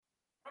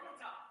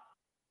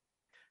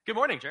Good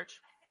morning,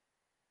 church.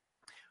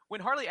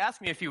 When Harley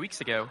asked me a few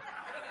weeks ago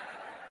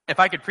if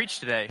I could preach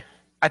today,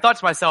 I thought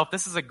to myself,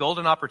 this is a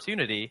golden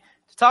opportunity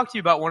to talk to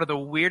you about one of the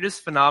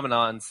weirdest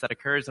phenomenons that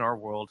occurs in our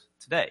world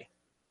today.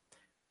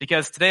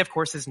 Because today, of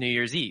course, is New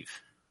Year's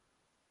Eve,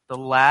 the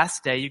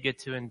last day you get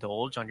to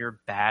indulge on your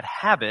bad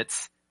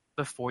habits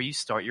before you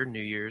start your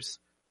New Year's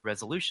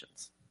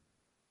resolutions.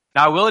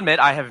 Now, I will admit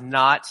I have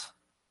not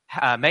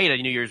made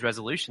a New Year's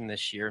resolution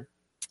this year,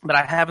 but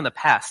I have in the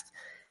past.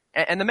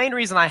 And the main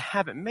reason I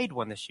haven't made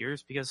one this year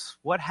is because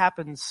what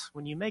happens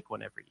when you make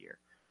one every year?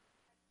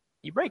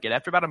 You break it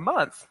after about a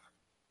month.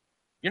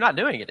 You're not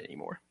doing it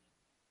anymore.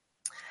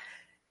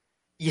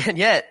 And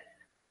yet,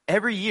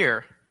 every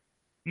year,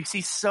 you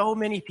see so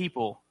many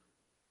people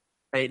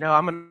say, "No,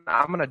 I'm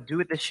gonna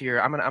do it this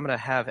year. I'm gonna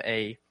have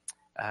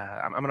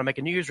I'm gonna make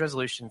a New Year's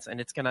resolutions,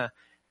 and it's gonna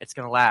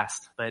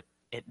last." But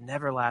it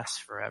never lasts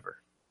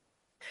forever.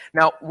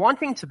 Now,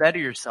 wanting to better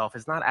yourself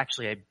is not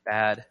actually a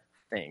bad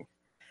thing.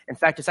 In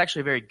fact, it's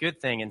actually a very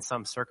good thing in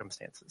some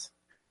circumstances.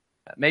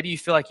 Maybe you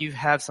feel like you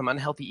have some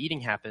unhealthy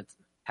eating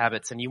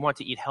habits and you want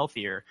to eat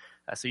healthier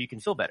so you can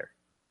feel better.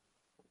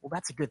 Well,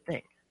 that's a good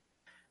thing.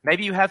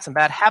 Maybe you have some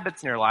bad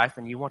habits in your life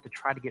and you want to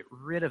try to get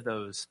rid of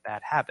those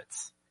bad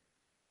habits.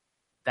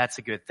 That's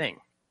a good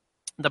thing.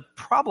 The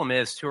problem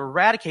is to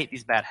eradicate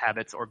these bad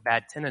habits or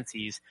bad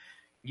tendencies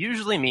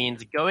usually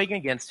means going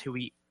against who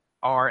we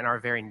are in our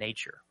very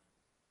nature.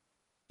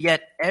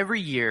 Yet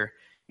every year,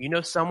 you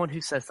know someone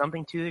who says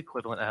something to the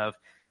equivalent of,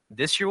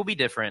 "This year will be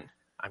different.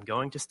 I'm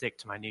going to stick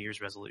to my New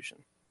Year's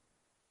resolution."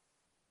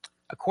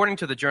 According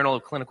to the Journal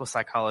of Clinical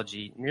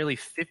Psychology, nearly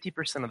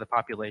 50% of the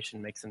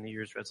population makes a New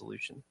Year's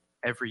resolution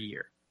every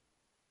year.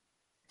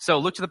 So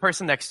look to the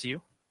person next to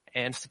you,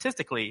 and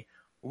statistically,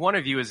 one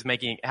of you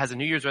has a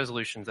New Year's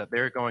resolution that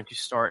they're going to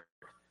start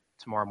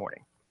tomorrow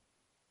morning.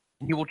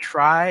 You will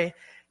try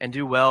and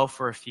do well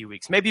for a few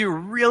weeks. Maybe you're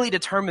really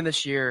determined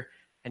this year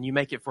and you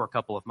make it for a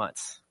couple of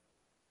months.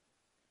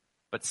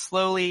 But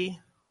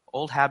slowly,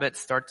 old habits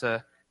start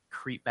to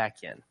creep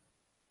back in.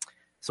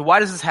 So why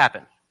does this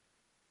happen?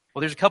 Well,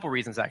 there's a couple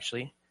reasons,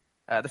 actually.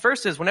 The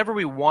first is whenever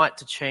we want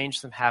to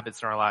change some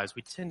habits in our lives,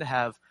 we tend to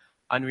have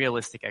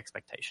unrealistic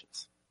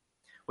expectations.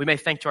 We may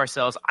think to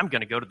ourselves, "I'm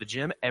going to go to the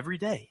gym every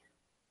day,"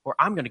 or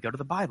 "I'm going to go to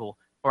the Bible,"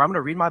 or "I'm going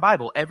to read my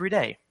Bible every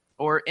day,"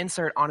 or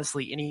insert,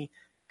 honestly, any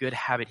good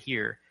habit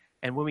here.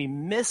 And when we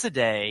miss a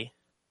day,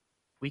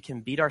 we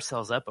can beat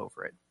ourselves up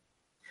over it.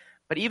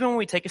 But even when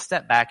we take a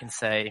step back and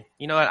say,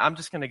 "You know what, I'm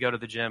just going to go to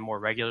the gym more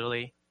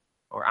regularly,"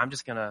 or "I'm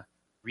just going to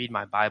read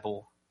my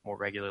Bible more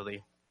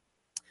regularly,"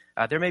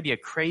 there may be a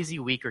crazy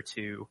week or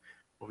two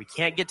where we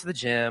can't get to the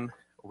gym,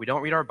 or we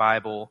don't read our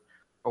Bible,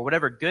 or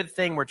whatever good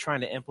thing we're trying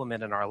to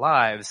implement in our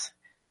lives,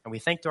 and we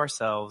think to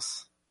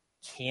ourselves,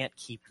 "Can't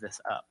keep this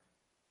up."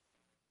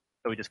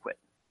 So we just quit.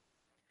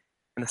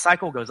 And the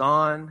cycle goes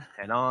on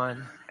and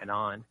on and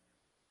on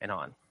and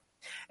on.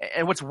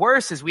 And what's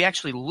worse is we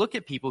actually look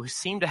at people who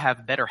seem to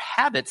have better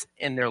habits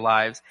in their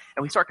lives,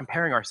 and we start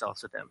comparing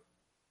ourselves with them.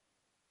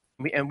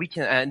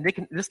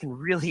 This can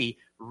really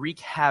wreak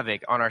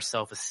havoc on our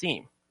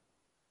self-esteem.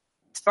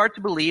 We start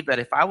to believe that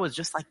if I was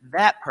just like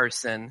that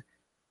person,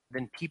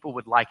 then people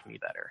would like me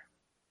better.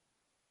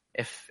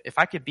 If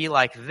I could be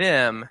like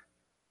them,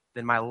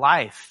 then my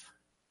life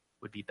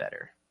would be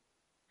better.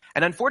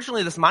 And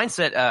unfortunately, this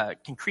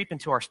mindset can creep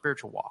into our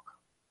spiritual walk.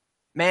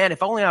 Man,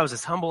 if only I was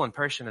as humble in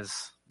person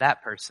as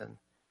that person,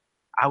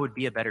 I would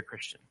be a better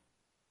Christian.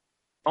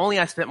 If only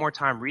I spent more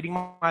time reading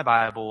my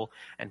Bible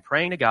and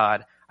praying to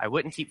God, I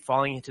wouldn't keep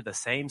falling into the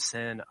same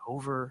sin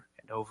over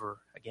and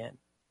over again.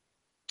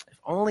 If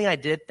only I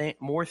did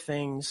more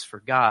things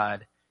for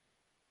God,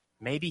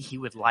 maybe He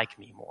would like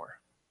me more.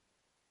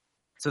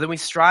 So then we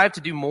strive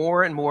to do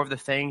more and more of the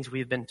things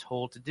we've been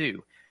told to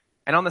do.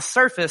 And on the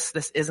surface,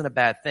 this isn't a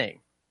bad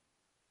thing.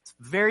 It's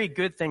a very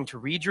good thing to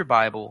read your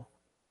Bible,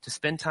 to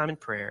spend time in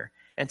prayer,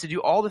 and to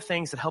do all the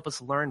things that help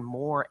us learn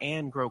more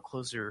and grow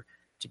closer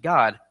to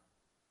God.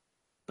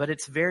 But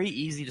it's very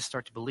easy to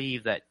start to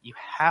believe that you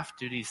have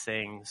to do these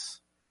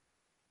things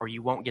or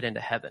you won't get into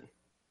heaven.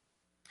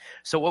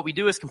 So what we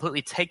do is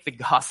completely take the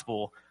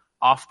gospel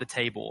off the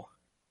table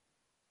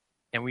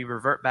and we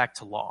revert back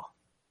to law.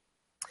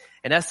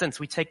 In essence,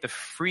 we take the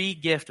free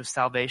gift of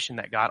salvation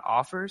that God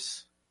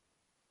offers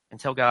and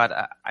tell God,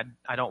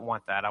 I don't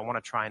want that. I want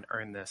to try and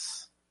earn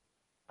this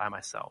by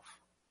myself.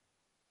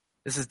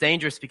 This is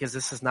dangerous because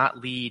this does not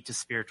lead to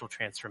spiritual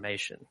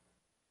transformation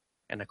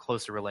and a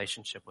closer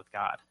relationship with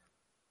God.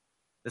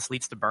 This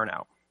leads to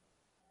burnout.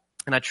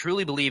 And I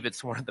truly believe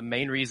it's one of the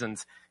main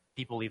reasons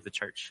people leave the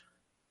church.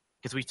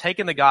 Because we've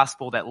taken the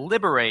gospel that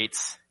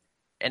liberates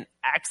and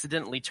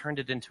accidentally turned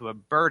it into a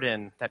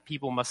burden that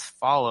people must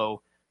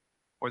follow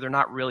or they're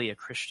not really a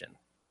Christian.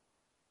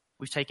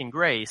 We've taken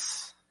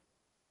grace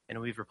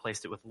and we've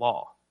replaced it with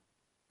law.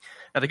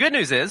 Now the good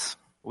news is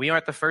we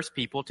aren't the first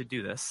people to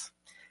do this.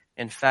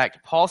 In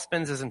fact, Paul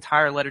spends his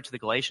entire letter to the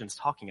Galatians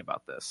talking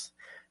about this.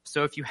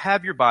 So if you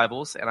have your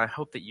Bibles, and I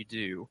hope that you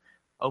do,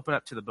 open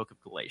up to the book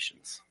of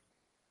Galatians.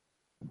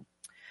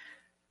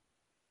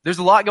 There's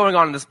a lot going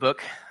on in this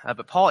book,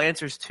 but Paul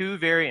answers two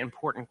very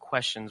important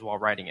questions while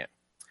writing it.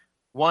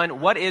 One,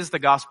 what is the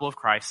gospel of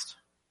Christ?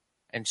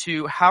 And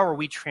two, how are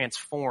we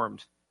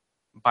transformed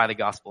by the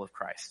gospel of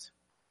Christ?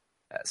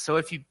 So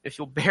if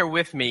you'll bear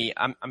with me,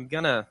 I'm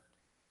gonna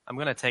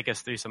take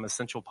us through some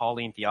essential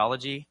Pauline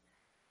theology,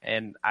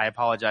 and I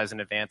apologize in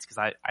advance because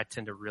I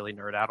tend to really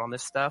nerd out on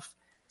this stuff.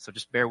 So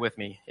just bear with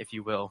me, if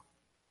you will.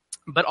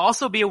 But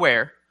also be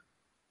aware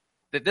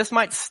that this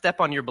might step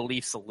on your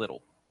beliefs a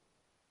little,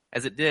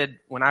 as it did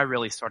when I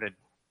really started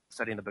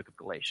studying the book of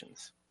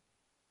Galatians.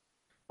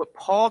 What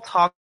Paul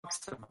talks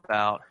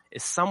about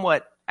is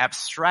somewhat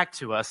abstract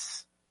to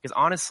us, because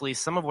honestly,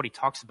 some of what he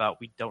talks about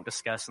we don't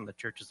discuss in the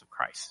churches of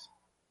Christ.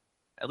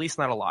 At least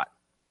not a lot.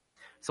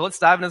 So let's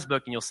dive into this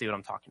book and you'll see what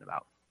I'm talking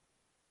about.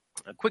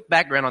 A quick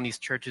background on these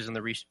churches in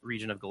the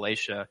region of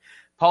Galatia.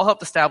 Paul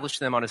helped establish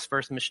them on his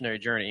first missionary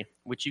journey,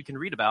 which you can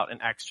read about in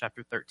Acts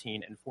chapter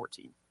 13 and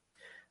 14.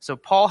 So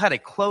Paul had a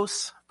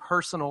close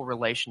personal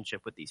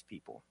relationship with these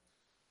people.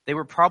 They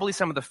were probably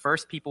some of the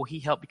first people he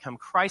helped become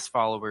Christ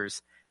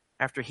followers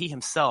after he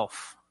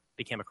himself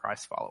became a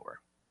Christ follower.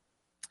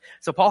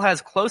 So Paul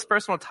has close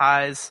personal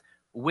ties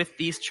with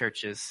these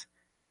churches,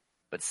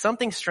 but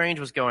something strange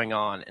was going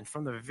on. And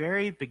from the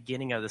very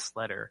beginning of this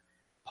letter,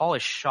 Paul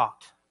is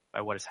shocked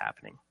by what is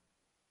happening.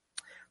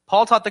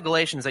 Paul taught the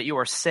Galatians that you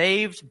are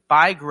saved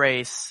by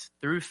grace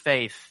through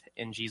faith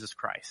in Jesus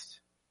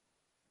Christ.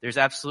 There's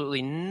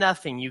absolutely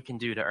nothing you can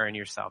do to earn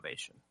your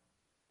salvation.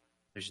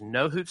 There's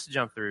no hoops to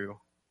jump through,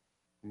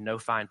 no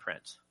fine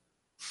print.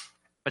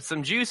 But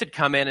some Jews had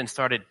come in and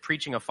started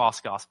preaching a false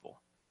gospel.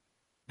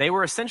 They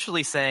were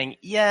essentially saying,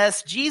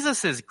 yes,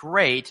 Jesus is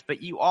great,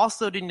 but you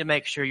also need to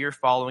make sure you're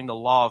following the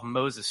law of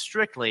Moses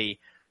strictly,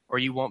 or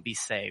you won't be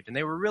saved. And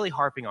they were really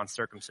harping on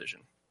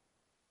circumcision.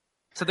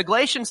 So the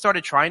Galatians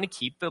started trying to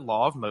keep the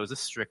law of Moses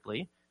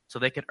strictly so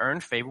they could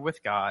earn favor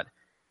with God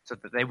so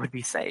that they would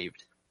be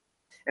saved.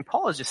 And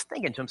Paul is just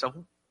thinking to himself,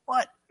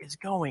 what is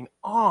going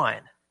on?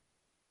 And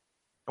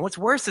what's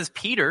worse is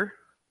Peter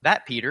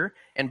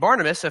and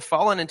Barnabas have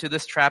fallen into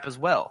this trap as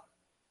well.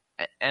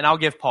 And I'll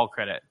give Paul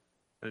credit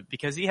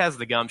because he has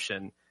the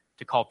gumption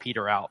to call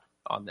Peter out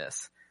on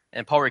this.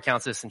 And Paul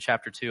recounts this in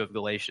chapter 2 of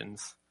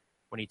Galatians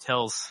when he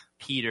tells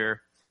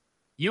Peter,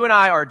 you and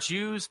I are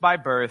Jews by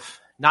birth,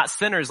 not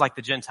sinners like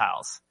the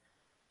Gentiles.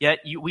 Yet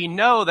we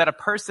know that a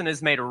person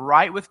is made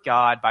right with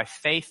God by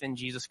faith in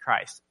Jesus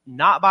Christ,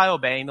 not by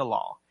obeying the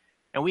law.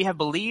 And we have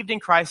believed in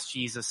Christ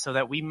Jesus so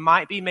that we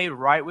might be made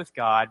right with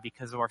God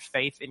because of our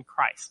faith in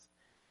Christ.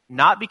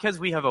 Not because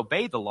we have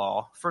obeyed the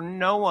law, for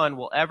no one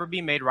will ever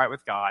be made right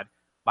with God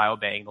by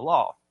obeying the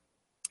law.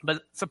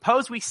 But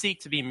suppose we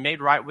seek to be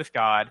made right with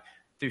God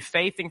through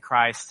faith in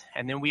Christ,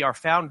 and then we are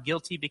found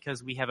guilty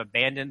because we have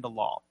abandoned the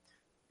law.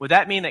 Would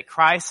that mean that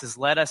Christ has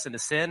led us into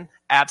sin?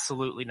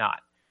 Absolutely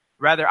not.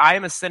 Rather, I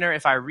am a sinner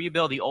if I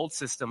rebuild the old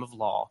system of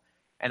law,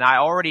 and I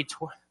already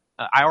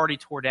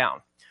tore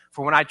down.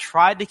 For when I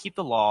tried to keep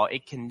the law,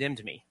 it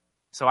condemned me.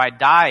 So I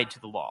died to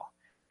the law.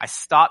 I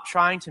stopped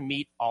trying to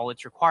meet all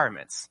its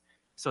requirements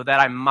so that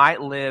I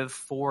might live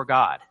for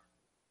God.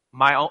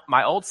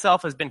 My old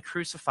self has been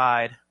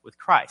crucified with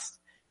Christ.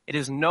 It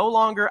is no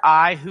longer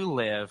I who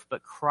live,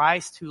 but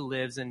Christ who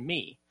lives in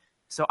me.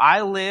 So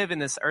I live in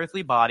this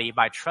earthly body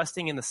by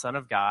trusting in the Son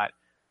of God,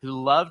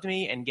 who loved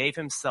me and gave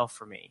himself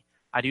for me.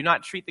 I do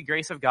not treat the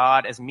grace of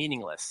God as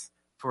meaningless.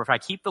 For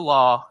if keeping the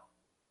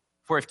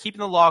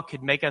law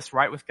could make us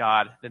right with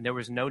God, then there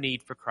was no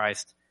need for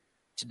Christ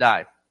to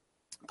die.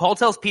 Paul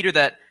tells Peter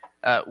that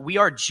we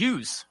are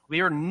Jews. We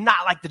are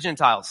not like the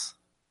Gentiles.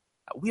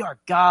 We are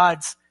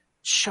God's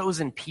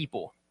chosen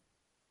people.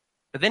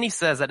 But then he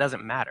says that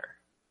doesn't matter.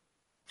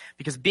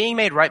 Because being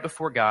made right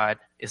before God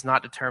is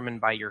not determined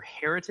by your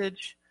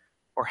heritage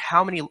or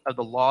how many of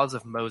the laws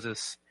of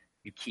Moses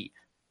you keep.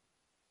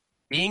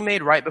 Being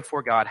made right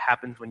before God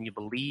happens when you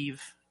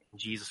believe in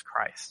Jesus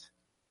Christ.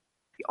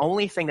 The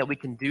only thing that we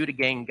can do to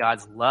gain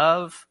God's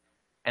love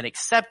and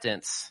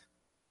acceptance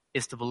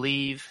is to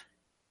believe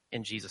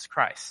in Jesus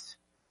Christ.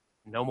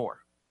 No more.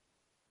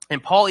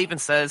 And Paul even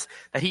says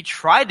that he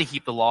tried to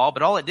keep the law,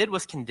 but all it did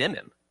was condemn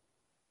him.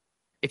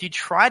 If you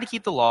try to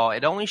keep the law,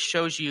 it only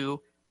shows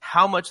you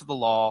how much of the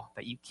law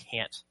that you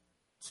can't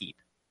keep.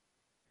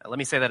 Now, let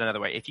me say that another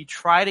way. If you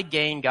try to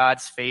gain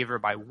God's favor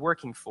by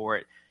working for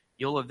it,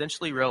 you'll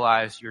eventually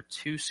realize you're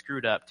too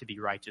screwed up to be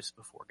righteous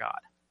before God.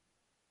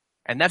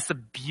 And that's the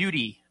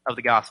beauty of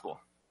the gospel.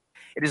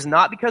 It is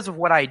not because of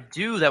what I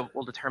do that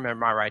will determine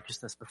my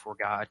righteousness before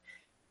God.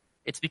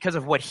 It's because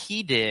of what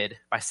he did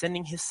by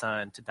sending his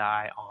son to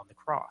die on the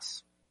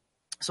cross.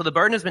 So the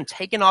burden has been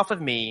taken off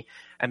of me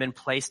and been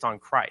placed on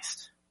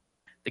Christ.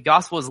 The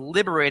gospel is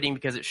liberating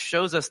because it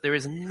shows us there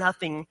is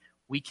nothing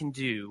we can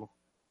do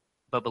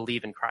but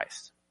believe in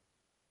Christ.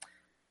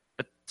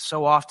 But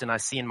so often I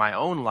see in my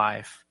own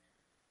life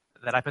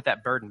that I put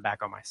that burden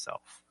back on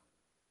myself.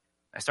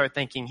 I start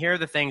thinking, here are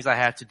the things I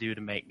have to do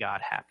to make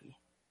God happy.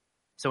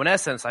 So in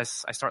essence, I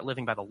start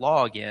living by the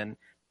law again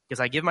because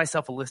I give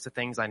myself a list of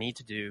things I need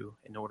to do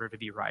in order to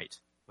be right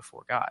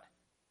before God.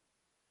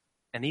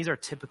 And these are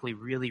typically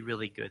really,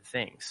 really good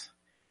things.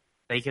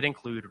 They could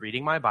include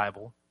reading my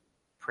Bible,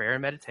 prayer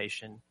and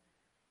meditation,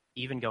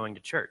 even going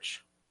to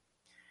church.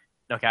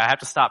 Okay, I have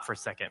to stop for a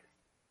second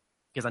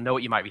because I know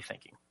what you might be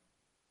thinking.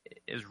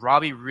 Is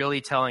Robbie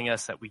really telling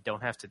us that we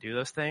don't have to do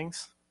those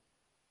things?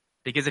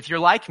 Because if you're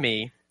like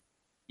me,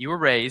 you were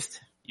raised,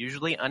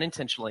 usually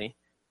unintentionally,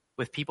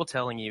 with people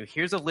telling you,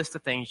 here's a list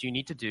of things you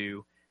need to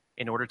do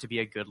in order to be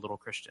a good little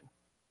Christian.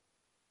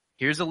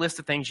 Here's a list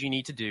of things you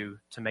need to do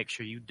to make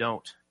sure you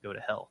don't go to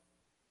hell.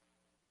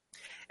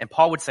 And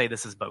Paul would say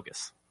this is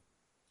bogus.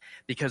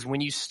 Because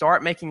when you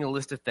start making a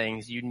list of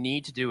things you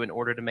need to do in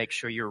order to make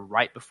sure you're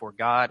right before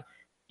God,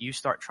 you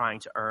start trying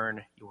to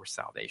earn your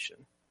salvation.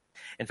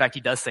 In fact,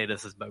 he does say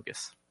this is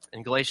bogus.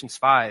 In Galatians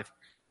 5,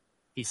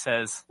 he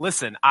says,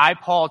 listen, I,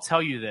 Paul,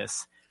 tell you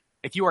this.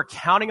 If you are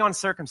counting on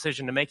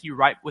circumcision to make you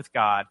right with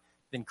God,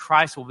 then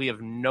Christ will be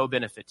of no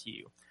benefit to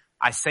you.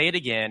 I say it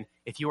again,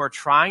 if you are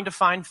trying to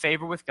find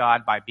favor with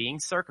God by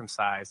being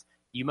circumcised,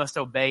 you must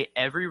obey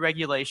every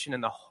regulation in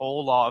the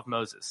whole law of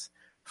Moses.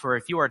 For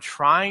if you are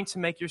trying to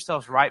make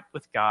yourselves right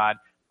with God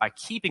by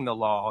keeping the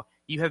law,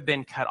 you have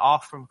been cut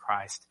off from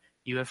Christ.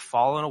 You have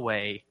fallen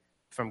away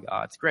from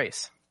God's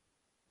grace.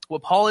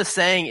 What Paul is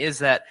saying is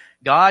that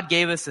God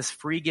gave us this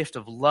free gift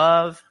of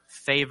love,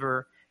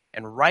 favor,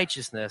 and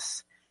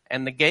righteousness.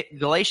 And the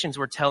Galatians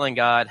were telling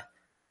God,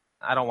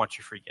 I don't want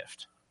your free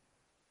gift.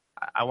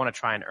 I want to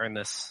try and earn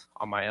this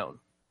on my own.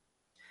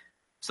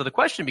 So the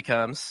question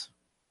becomes,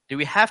 do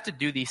we have to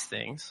do these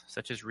things,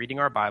 such as reading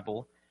our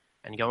Bible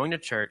and going to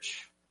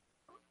church,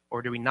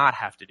 or do we not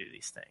have to do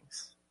these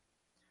things?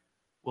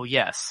 Well,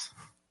 yes,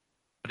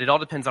 but it all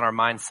depends on our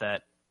mindset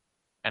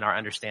and our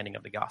understanding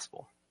of the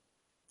gospel.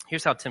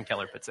 Here's how Tim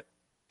Keller puts it.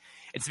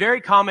 It's very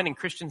common in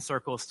Christian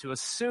circles to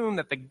assume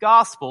that the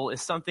gospel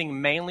is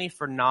something mainly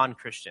for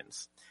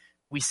non-Christians.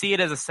 We see it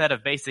as a set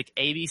of basic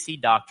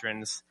ABC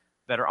doctrines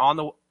that are on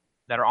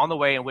the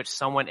way in which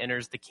someone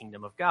enters the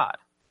kingdom of God.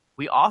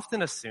 We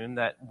often assume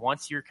that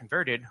once you're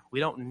converted, we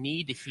don't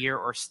need to hear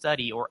or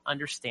study or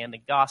understand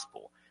the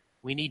gospel.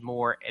 We need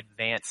more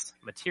advanced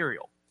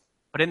material.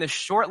 But in this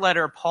short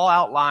letter, Paul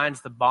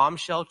outlines the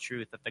bombshell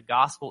truth that the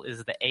gospel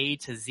is the A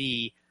to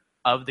Z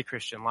of the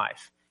Christian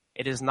life.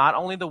 It is not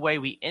only the way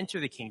we enter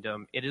the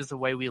kingdom, it is the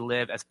way we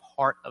live as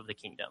part of the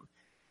kingdom.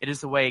 It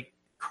is the way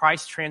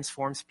Christ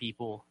transforms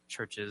people,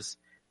 churches,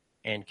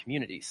 and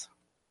communities.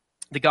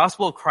 The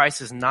gospel of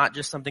Christ is not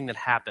just something that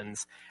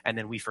happens and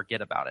then we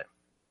forget about it.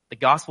 The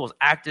gospel is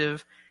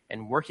active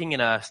and working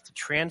in us to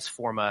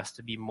transform us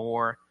to be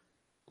more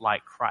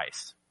like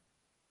Christ.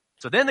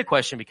 So then the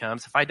question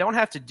becomes, if I don't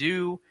have to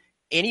do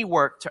any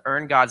work to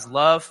earn God's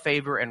love,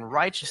 favor, and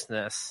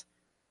righteousness,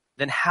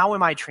 then how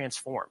am I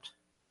transformed?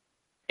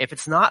 If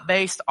it's not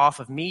based off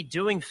of me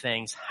doing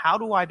things, how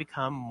do I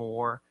become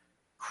more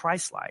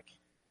Christ-like?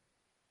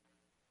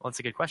 Well, that's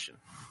a good question.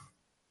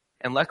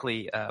 And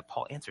luckily,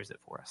 Paul answers it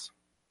for us.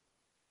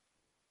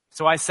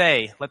 So I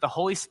say, let the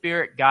Holy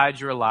Spirit guide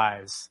your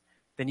lives.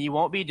 Then you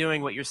won't be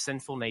doing what your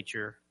sinful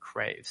nature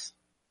craves.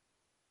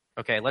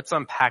 Okay, let's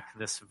unpack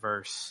this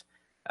verse.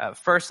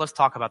 First, let's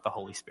talk about the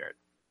Holy Spirit.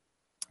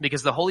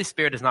 Because the Holy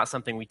Spirit is not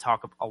something we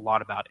talk a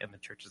lot about in the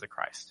churches of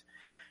Christ.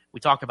 We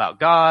talk about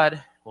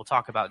God, we'll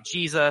talk about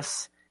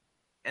Jesus,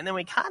 and then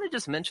we kind of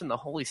just mention the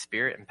Holy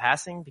Spirit in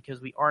passing because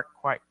we aren't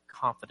quite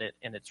confident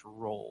in its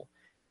role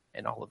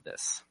in all of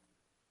this.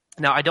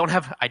 Now, I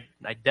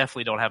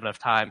definitely don't have enough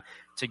time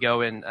to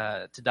go in,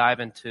 to dive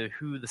into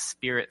who the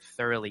Spirit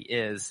thoroughly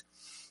is.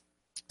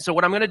 So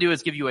what I'm going to do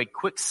is give you a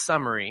quick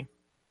summary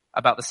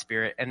about the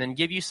Spirit and then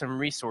give you some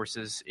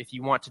resources if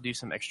you want to do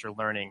some extra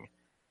learning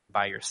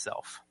by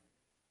yourself.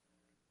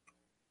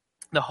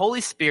 The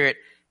Holy Spirit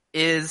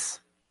is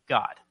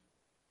God.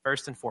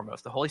 First and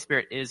foremost, the Holy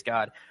Spirit is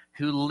God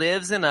who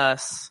lives in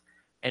us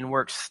and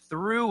works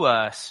through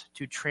us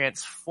to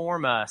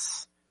transform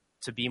us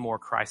to be more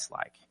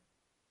Christ-like.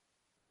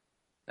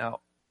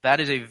 Now, that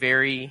is a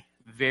very,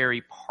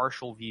 very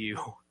partial view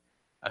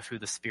of who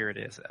the Spirit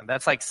is. And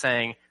that's like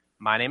saying,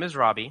 my name is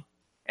Robbie,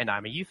 and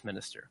I'm a youth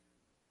minister.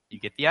 You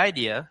get the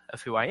idea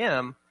of who I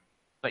am,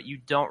 but you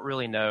don't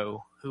really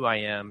know who I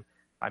am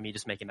by me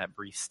just making that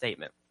brief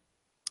statement.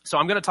 So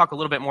I'm going to talk a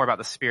little bit more about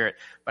the Spirit,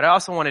 but I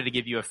also wanted to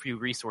give you a few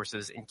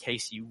resources in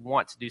case you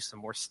want to do some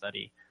more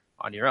study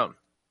on your own.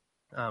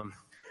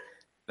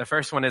 The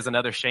first one is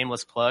another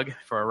shameless plug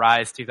for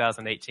Arise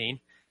 2018.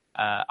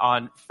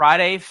 On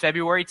Friday,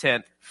 February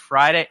 10th,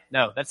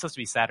 that's supposed to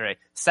be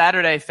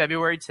Saturday,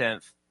 February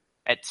 10th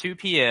at 2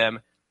 p.m.,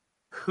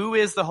 Who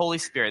is the Holy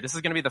Spirit? This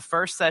is going to be the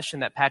first session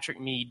that Patrick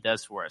Mead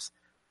does for us.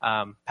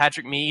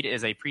 Patrick Mead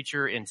is a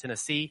preacher in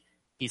Tennessee.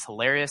 He's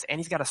hilarious, and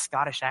he's got a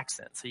Scottish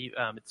accent, so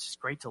it's just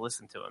great to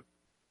listen to him.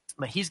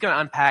 But he's going to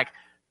unpack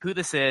who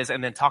this is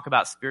and then talk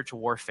about spiritual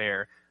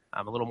warfare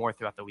a little more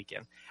throughout the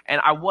weekend. And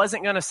I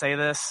wasn't going to say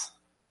this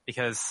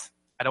because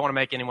I don't want to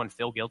make anyone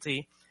feel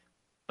guilty,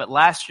 but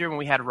last year when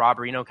we had Rob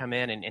Reno come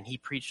in and he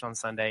preached on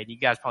Sunday, you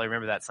guys probably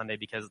remember that Sunday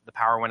because the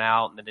power went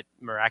out and then it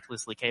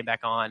miraculously came back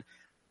on.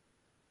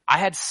 I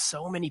had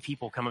so many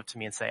people come up to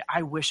me and say,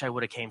 I wish I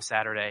would have came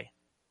Saturday.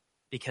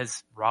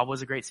 because Rob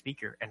was a great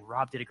speaker and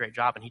Rob did a great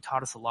job and he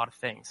taught us a lot of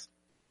things.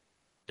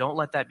 Don't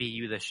let that be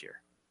you this year.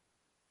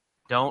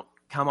 Don't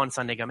come on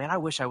Sunday and go, man, I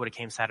wish I would have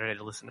came Saturday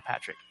to listen to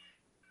Patrick.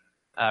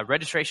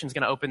 Registration is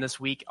going to open this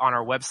week on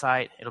our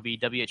website. It'll be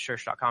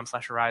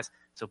whchurch.com/arise.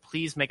 So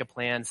please make a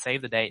plan,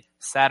 save the date,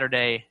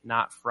 Saturday,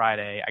 not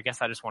Friday. I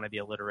guess I just wanted the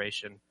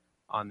alliteration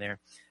on there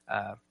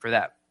for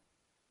that.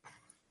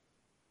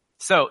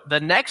 So the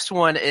next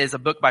one is a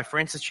book by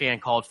Francis Chan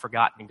called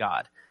Forgotten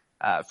God.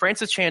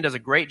 Francis Chan does a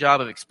great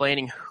job of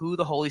explaining who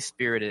the Holy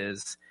Spirit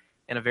is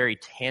in a very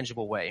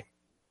tangible way.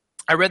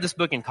 I read this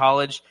book in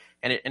college,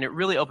 and it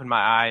really opened my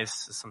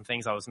eyes to some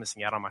things I was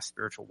missing out on my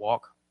spiritual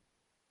walk.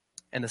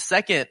 And the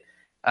second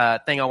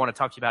thing I want to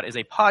talk to you about is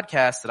a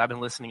podcast that I've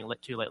been listening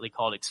to lately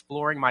called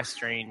Exploring My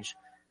Strange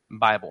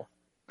Bible.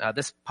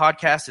 This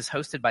podcast is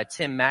hosted by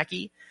Tim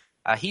Mackie.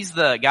 He's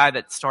the guy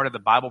that started the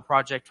Bible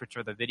Project, which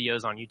are the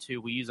videos on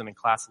YouTube. We use them in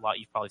class a lot.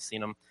 You've probably seen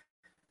them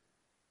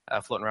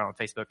floating around on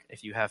Facebook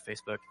if you have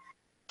Facebook.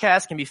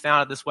 Podcast can be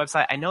found at this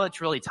website. I know it's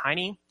really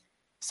tiny.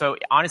 So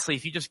honestly,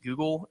 if you just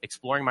Google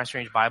Exploring My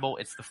Strange Bible,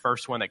 it's the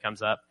first one that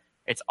comes up.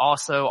 It's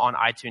also on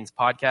iTunes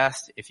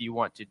podcast if you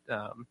want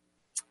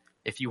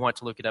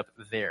to look it up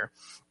there.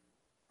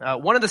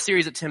 One of the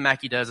series that Tim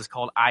Mackie does is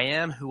called I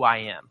Am Who I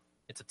Am.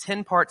 It's a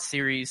 10-part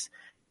series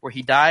where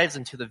he dives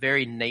into the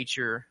very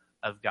nature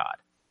of God.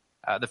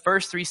 The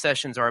first 3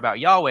 sessions are about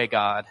Yahweh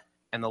God,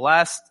 and the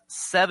last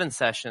 7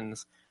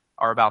 sessions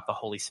are about the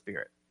Holy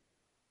Spirit.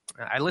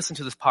 I listen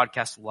to this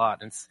podcast a lot,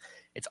 and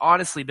it's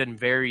honestly been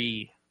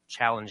very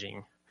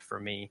challenging for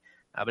me,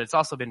 but it's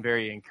also been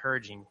very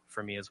encouraging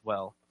for me as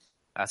well.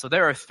 So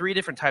there are 3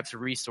 different types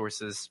of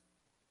resources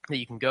that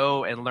you can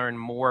go and learn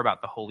more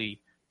about the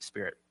Holy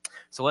Spirit.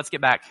 So let's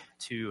get back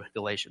to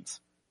Galatians.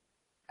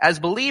 As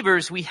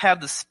believers, we have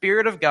the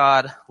Spirit of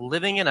God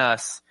living in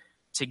us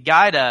to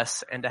guide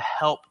us and to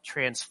help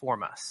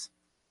transform us.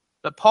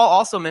 But Paul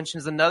also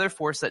mentions another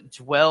force that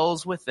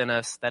dwells within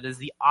us that is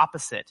the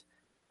opposite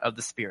of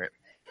the Spirit.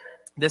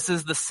 This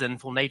is the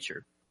sinful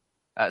nature.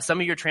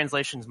 Some of your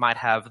translations might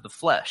have the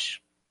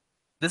flesh.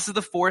 This is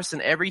the force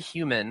in every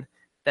human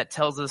that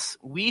tells us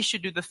we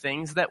should do the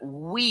things that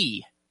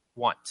we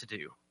want to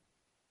do.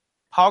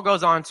 Paul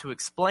goes on to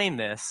explain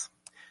this.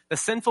 The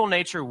sinful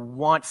nature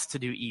wants to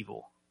do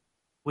evil,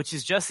 which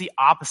is just the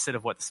opposite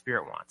of what the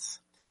Spirit wants.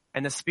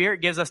 And the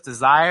Spirit gives us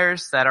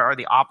desires that are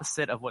the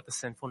opposite of what the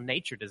sinful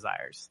nature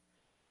desires.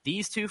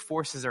 These 2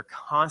 forces are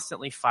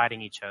constantly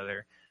fighting each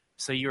other,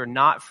 so you are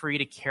not free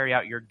to carry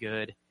out your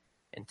good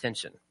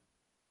intention.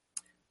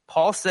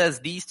 Paul says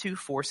these 2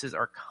 forces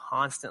are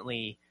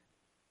constantly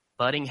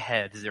butting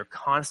heads. They're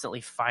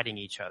constantly fighting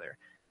each other.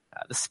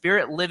 The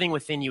Spirit living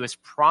within you is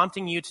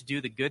prompting you to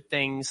do the good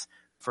things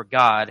for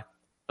God,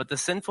 but the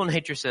sinful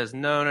nature says,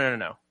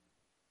 no.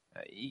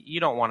 You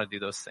don't want to do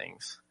those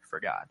things for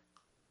God.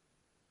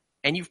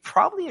 And you've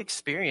probably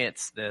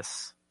experienced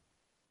this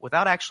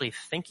without actually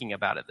thinking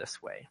about it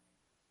this way.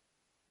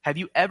 Have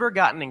you ever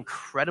gotten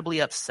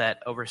incredibly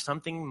upset over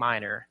something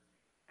minor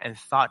and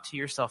thought to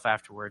yourself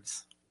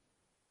afterwards,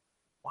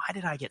 why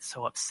did I get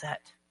so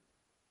upset?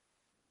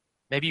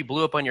 Maybe you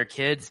blew up on your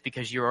kids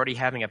because you're already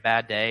having a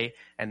bad day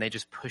and they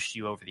just pushed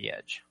you over the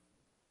edge.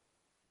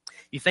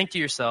 You think to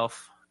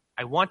yourself,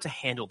 I want to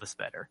handle this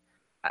better.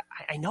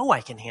 I know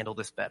I can handle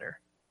this better.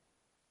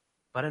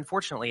 But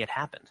unfortunately, it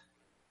happened.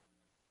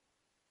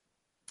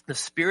 The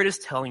Spirit is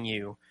telling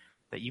you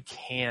that you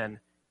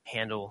can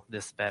handle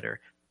this better,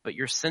 but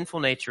your sinful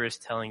nature is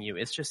telling you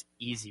it's just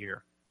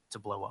easier to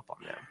blow up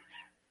on them.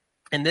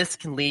 And this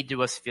can lead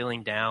to us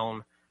feeling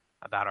down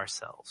about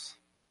ourselves.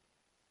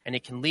 And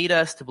it can lead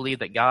us to believe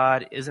that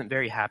God isn't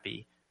very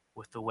happy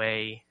with the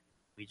way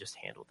we just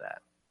handled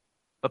that.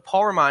 But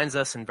Paul reminds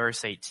us in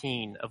verse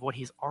 18 of what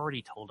he's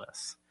already told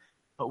us.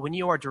 But when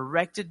you are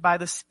directed by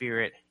the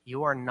Spirit,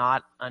 you are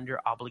not under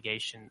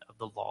obligation of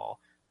the law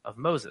of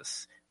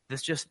Moses.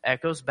 This just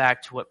echoes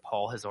back to what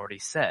Paul has already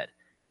said.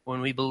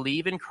 When we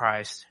believe in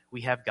Christ,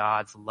 we have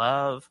God's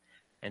love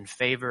and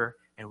favor,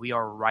 and we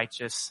are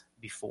righteous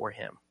before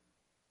him.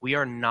 We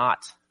are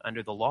not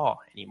under the law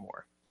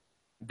anymore.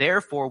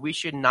 Therefore, we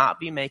should not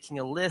be making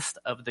a list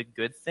of the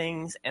good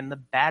things and the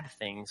bad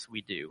things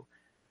we do,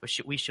 but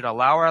we should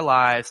allow our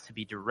lives to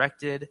be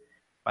directed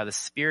by the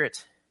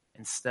Spirit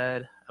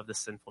instead of the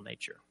sinful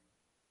nature.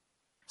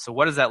 So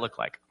what does that look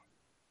like?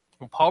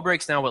 Well, Paul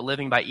breaks down what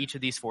living by each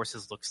of these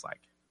forces looks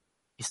like.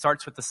 He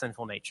starts with the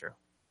sinful nature.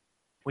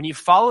 When you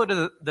follow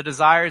the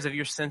desires of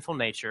your sinful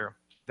nature,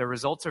 the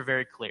results are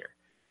very clear.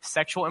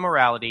 Sexual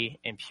immorality,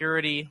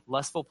 impurity,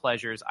 lustful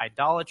pleasures,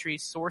 idolatry,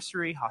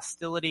 sorcery,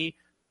 hostility,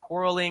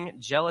 quarreling,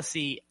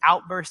 jealousy,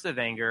 outbursts of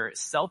anger,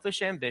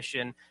 selfish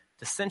ambition,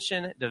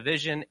 dissension,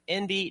 division,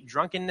 envy,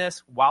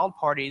 drunkenness, wild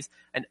parties,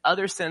 and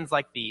other sins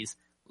like these.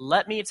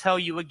 Let me tell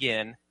you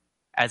again,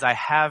 as I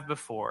have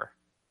before,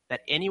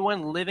 that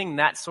anyone living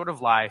that sort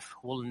of life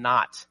will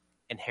not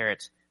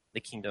inherit the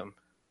kingdom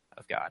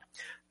of God.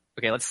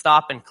 Okay, let's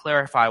stop and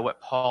clarify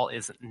what Paul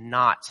is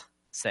not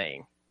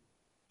saying.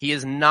 He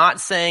is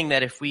not saying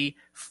that if we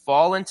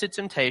fall into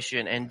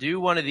temptation and do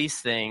one of these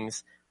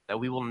things, that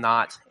we will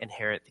not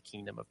inherit the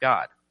kingdom of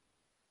God.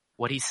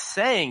 What he's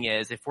saying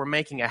is, if we're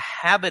making a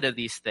habit of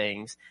these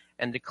things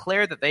and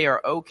declare that they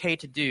are okay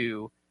to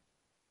do,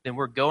 then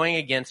we're going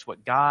against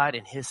what God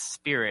and his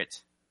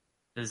Spirit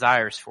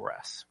desires for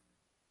us.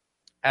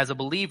 As a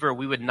believer,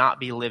 we would not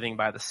be living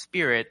by the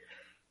Spirit,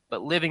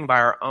 but living by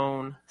our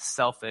own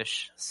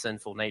selfish,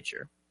 sinful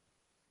nature.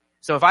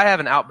 So if I have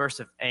an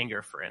outburst of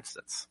anger, for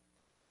instance,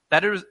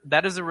 that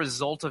is a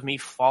result of me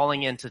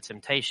falling into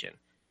temptation.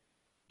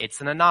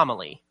 It's an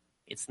anomaly.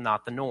 It's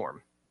not the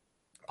norm.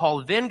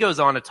 Paul then goes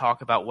on to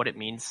talk about what it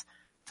means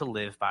to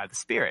live by the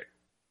Spirit.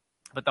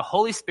 But the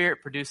Holy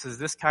Spirit produces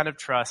this kind of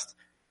trust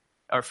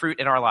or fruit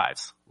in our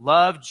lives: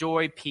 love,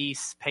 joy,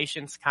 peace,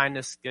 patience,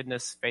 kindness,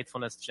 goodness,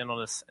 faithfulness,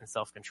 gentleness, and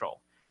self-control.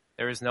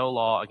 There is no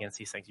law against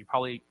these things. You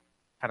probably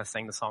kind of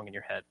sang the song in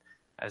your head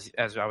as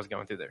I was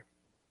going through there.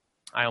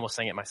 I almost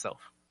sang it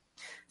myself.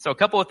 So a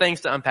couple of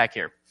things to unpack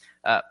here.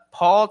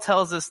 Paul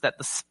tells us that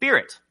the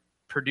Spirit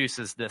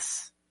produces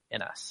this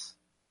in us.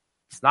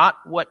 It's not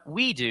what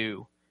we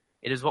do.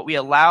 It is what we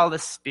allow the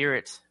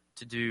Spirit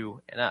to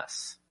do in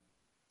us.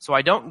 So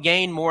I don't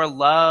gain more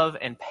love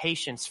and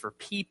patience for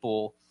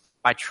people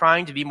by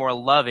trying to be more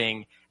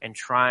loving and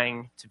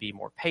trying to be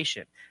more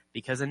patient,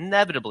 because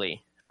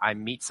inevitably I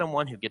meet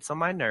someone who gets on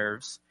my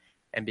nerves,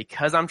 and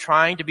because I'm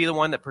trying to be the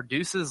one that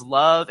produces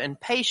love and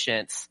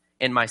patience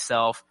in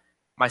myself,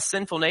 my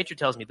sinful nature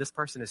tells me this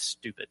person is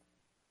stupid.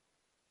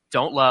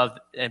 Don't love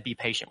and be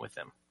patient with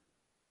them.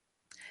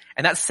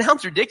 And that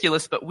sounds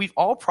ridiculous, but we've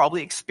all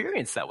probably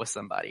experienced that with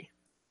somebody.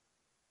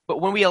 But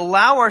when we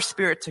allow our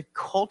Spirit to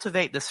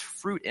cultivate this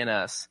fruit in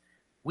us,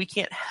 we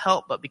can't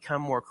help but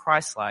become more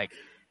Christ-like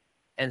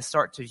and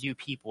start to view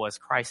people as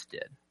Christ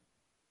did.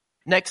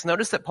 Next,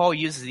 notice that Paul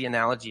uses the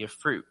analogy of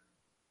fruit.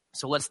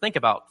 So let's think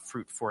about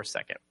fruit for a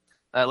second.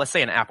 Let's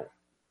say an apple.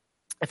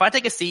 If I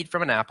take a seed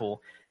from an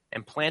apple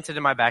and plant it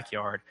in my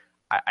backyard,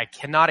 I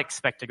cannot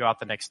expect to go out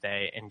the next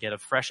day and get a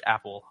fresh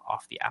apple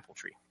off the apple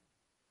tree.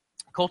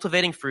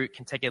 Cultivating fruit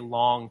can take a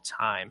long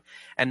time,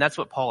 and that's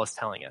what Paul is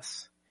telling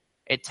us.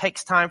 It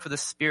takes time for the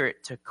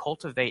Spirit to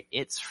cultivate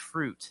its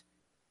fruit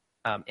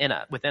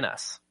within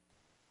us.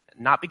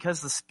 Not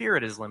because the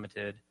Spirit is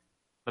limited,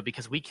 but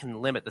because we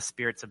can limit the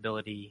Spirit's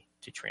ability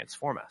to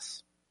transform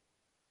us.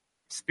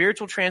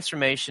 Spiritual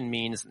transformation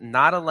means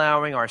not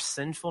allowing our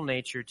sinful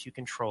nature to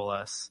control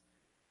us,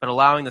 but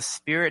allowing the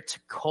Spirit to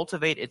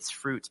cultivate its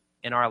fruit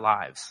in our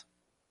lives.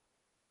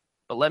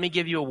 But let me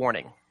give you a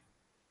warning.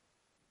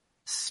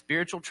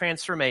 Spiritual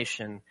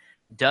transformation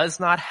does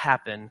not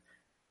happen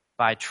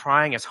by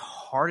trying as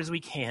hard as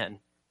we can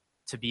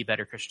to be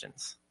better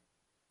Christians.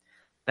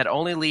 That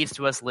only leads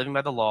to us living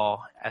by the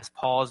law, as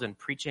Paul has been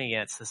preaching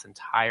against this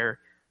entire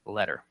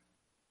letter.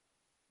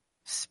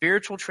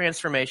 Spiritual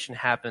transformation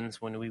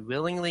happens when we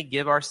willingly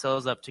give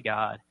ourselves up to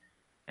God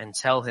and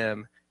tell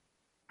him,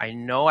 I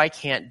know I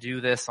can't do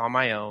this on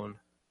my own.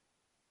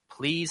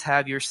 Please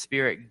have your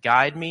Spirit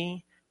guide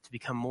me to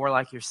become more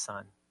like your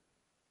Son.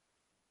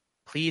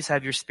 Please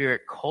have your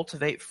Spirit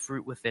cultivate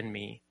fruit within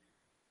me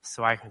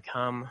so I can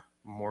become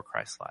more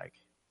Christ-like.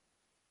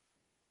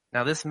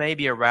 Now, this may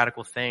be a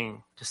radical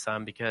thing to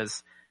some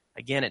because,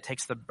 again, it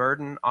takes the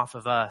burden off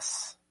of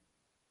us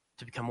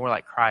to become more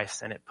like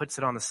Christ, and it puts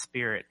it on the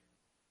Spirit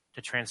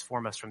to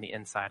transform us from the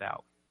inside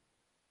out.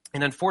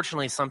 And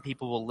unfortunately, some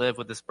people will live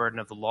with this burden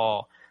of the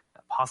law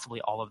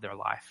possibly all of their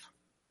life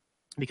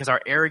because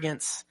our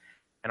arrogance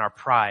and our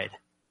pride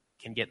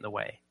can get in the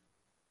way.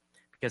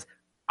 Because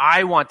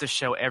I want to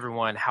show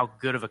everyone how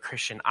good of a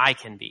Christian I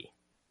can be.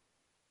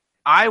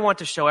 I want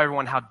to show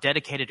everyone how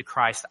dedicated to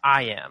Christ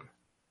I am.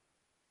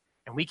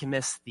 And we can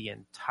miss the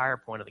entire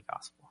point of the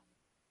gospel.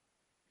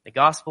 The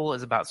gospel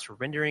is about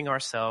surrendering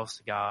ourselves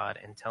to God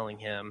and telling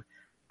him,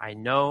 I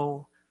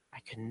know I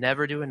can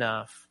never do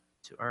enough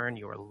to earn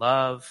your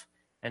love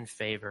and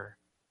favor,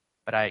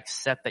 but I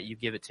accept that you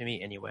give it to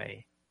me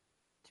anyway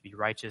to be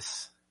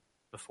righteous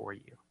before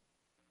you.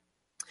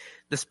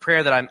 This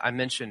prayer that I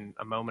mentioned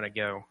a moment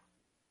ago,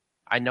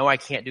 I know I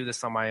can't do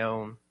this on my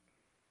own.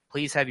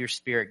 Please have your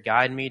Spirit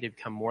guide me to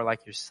become more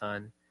like your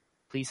Son.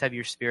 Please have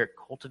your Spirit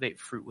cultivate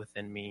fruit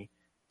within me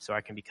so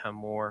I can become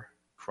more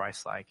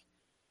Christ-like.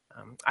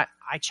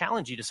 I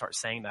challenge you to start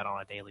saying that on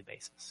a daily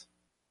basis.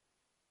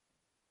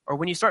 Or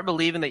when you start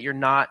believing that you're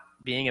not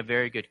being a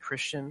very good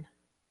Christian,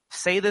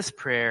 say this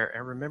prayer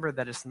and remember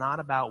that it's not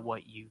about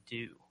what you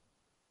do.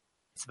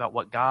 It's about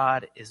what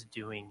God is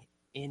doing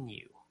in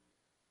you.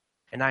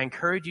 And I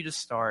encourage you to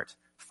start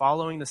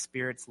following the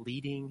Spirit's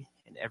leading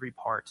in every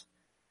part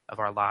of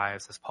our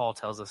lives, as Paul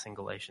tells us in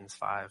Galatians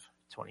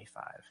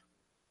 5:25.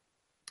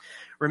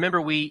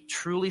 Remember, we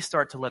truly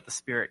start to let the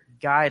Spirit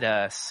guide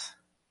us.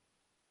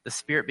 The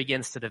Spirit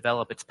begins to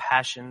develop its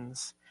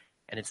passions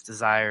and its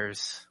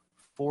desires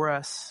for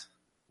us,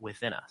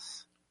 within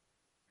us.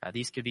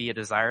 These could be a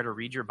desire to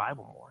read your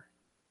Bible more,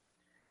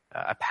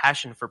 a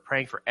passion for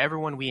praying for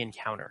everyone we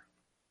encounter,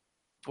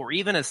 or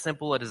even as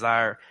simple a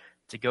desire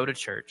to go to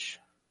church,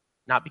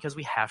 not because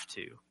we have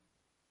to,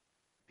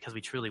 because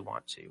we truly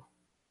want to.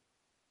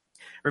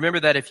 Remember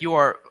that if you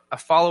are a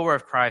follower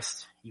of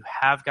Christ, You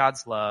have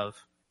God's love.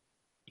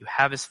 You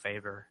have his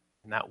favor,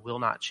 and that will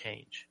not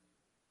change.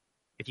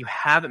 If you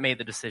haven't made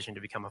the decision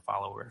to become a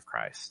follower of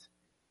Christ,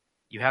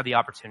 you have the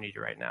opportunity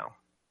right now.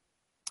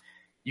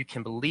 You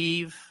can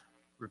believe,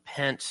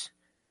 repent,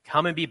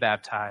 come and be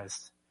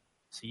baptized,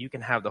 so you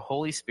can have the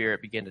Holy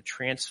Spirit begin to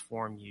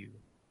transform you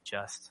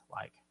just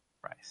like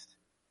Christ.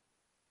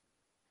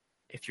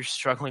 If you're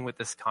struggling with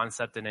this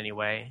concept in any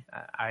way,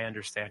 I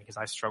understand, because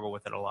I struggle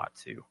with it a lot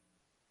too.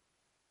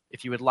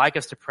 If you would like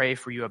us to pray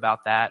for you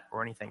about that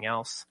or anything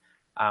else,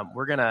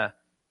 we're going to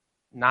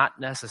not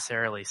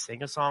necessarily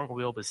sing a song.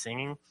 We'll be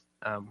singing,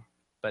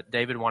 but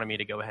David wanted me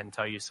to go ahead and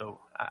tell you, so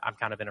I'm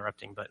kind of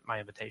interrupting my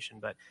invitation.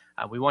 But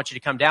we want you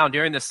to come down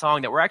during this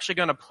song that we're actually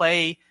going to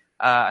play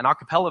an a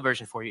cappella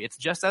version for you. It's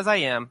Just As I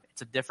Am.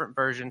 It's a different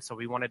version, so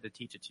we wanted to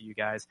teach it to you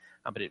guys,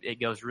 but it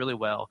goes really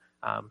well.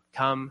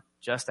 Come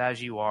just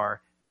as you are,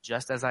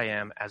 just as I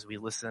am, as we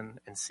listen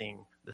and sing this